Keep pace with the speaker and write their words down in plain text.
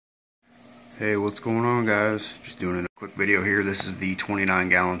Hey, what's going on, guys? Just doing a quick video here. This is the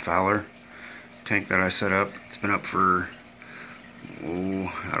 29-gallon Fowler tank that I set up. It's been up for,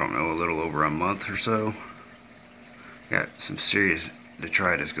 I don't know, a little over a month or so. Got some serious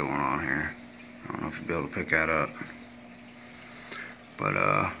detritus going on here. I don't know if you'll be able to pick that up. But,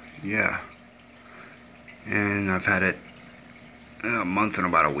 yeah. And I've had it a month and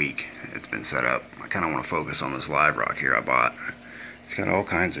about a week. It's been set up. I kind of want to focus on this live rock here I bought. It's got all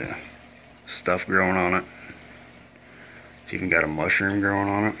kinds of stuff growing on it. It's even got a mushroom growing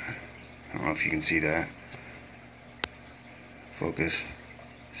on it. I don't know if you can see that. Focus.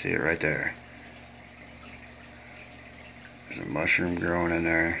 See it right there. There's a mushroom growing in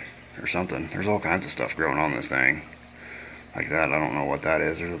there or something. There's all kinds of stuff growing on this thing like that. I don't know what that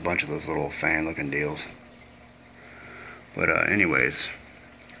is. There's a bunch of those little fan looking deals. But anyways,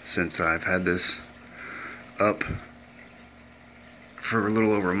 since I've had this up for a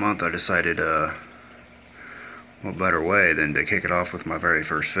little over a month, I decided what better way than to kick it off with my very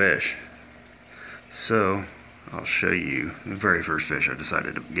first fish. So I'll show you the very first fish I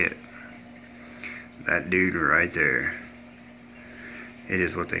decided to get. That dude right there. It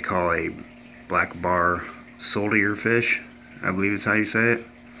is what they call a black bar soldier fish, I believe is how you say it.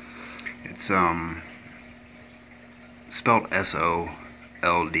 It's spelled S-O-L-D-I-E-R.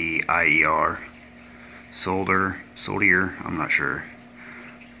 Soldier, I'm not sure.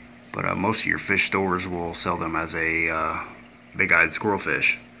 But most of your fish stores will sell them as a big-eyed squirrel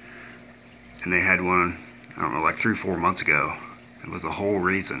fish. And they had one, I don't know, like 3 or 4 months ago. It was the whole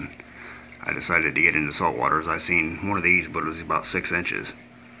reason I decided to get into saltwater. I seen one of these, but it was about 6 inches.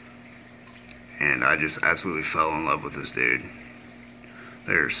 And I just absolutely fell in love with this dude.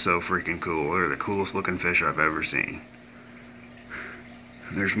 They're so freaking cool. They're the coolest looking fish I've ever seen.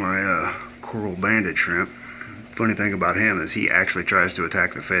 There's my coral banded shrimp. Funny thing about him is he actually tries to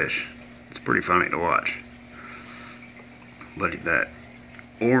attack the fish. It's pretty funny to watch. But that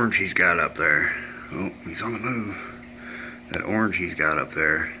orange he's got up there, oh, he's on the move. That orange he's got up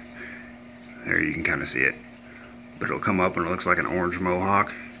there, you can kind of see it. But it'll come up and it looks like an orange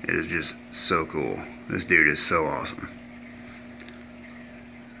mohawk. It is just so cool. This dude is so awesome.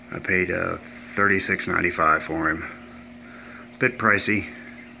 I paid $36.95 for him. Bit pricey,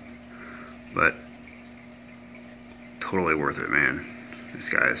 but totally worth it, man. This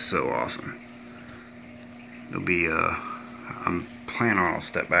guy is so awesome. There'll be I'm planning on, I'll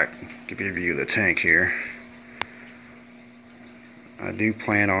step back, give you a view of the tank here. I do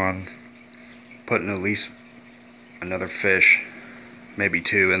plan on putting at least another fish, maybe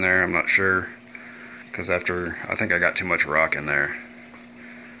 2 in there, I'm not sure, because I think I got too much rock in there.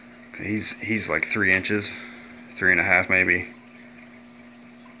 He's like 3 inches, 3.5 maybe.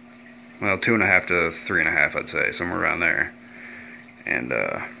 Well, 2.5 to 3.5, I'd say, somewhere around there. And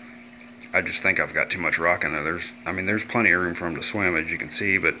I just think I've got too much rock in there. There's plenty of room for him to swim, as you can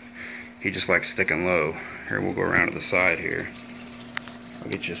see, but he just likes sticking low. Here, we'll go around to the side here. I'll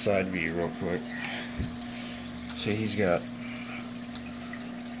get you a side view real quick. See, he's got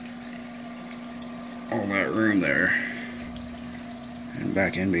all that room there, and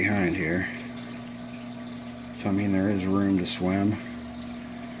back in behind here. So there is room to swim.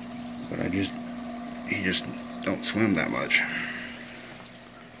 But he just don't swim that much.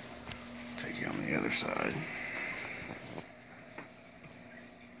 Take you on the other side.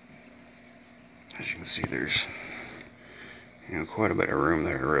 As you can see, there's quite a bit of room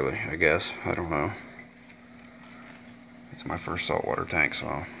there, really, I guess. I don't know. It's my first saltwater tank, so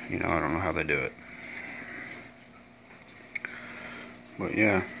I don't know how they do it. But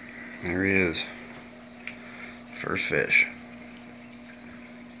yeah, there he is. First fish.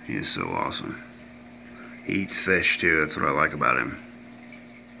 He is so awesome. He eats fish too, that's what I like about him.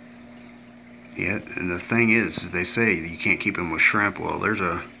 Yeah, and the thing is they say you can't keep him with shrimp. Well, there's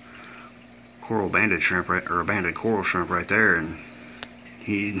a coral banded shrimp, or a banded coral shrimp right there, and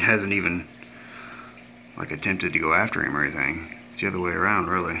he hasn't even attempted to go after him or anything. It's the other way around,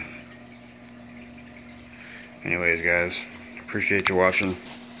 really. Anyways, guys, appreciate you watching.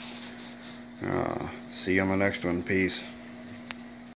 See you on the next one. Peace.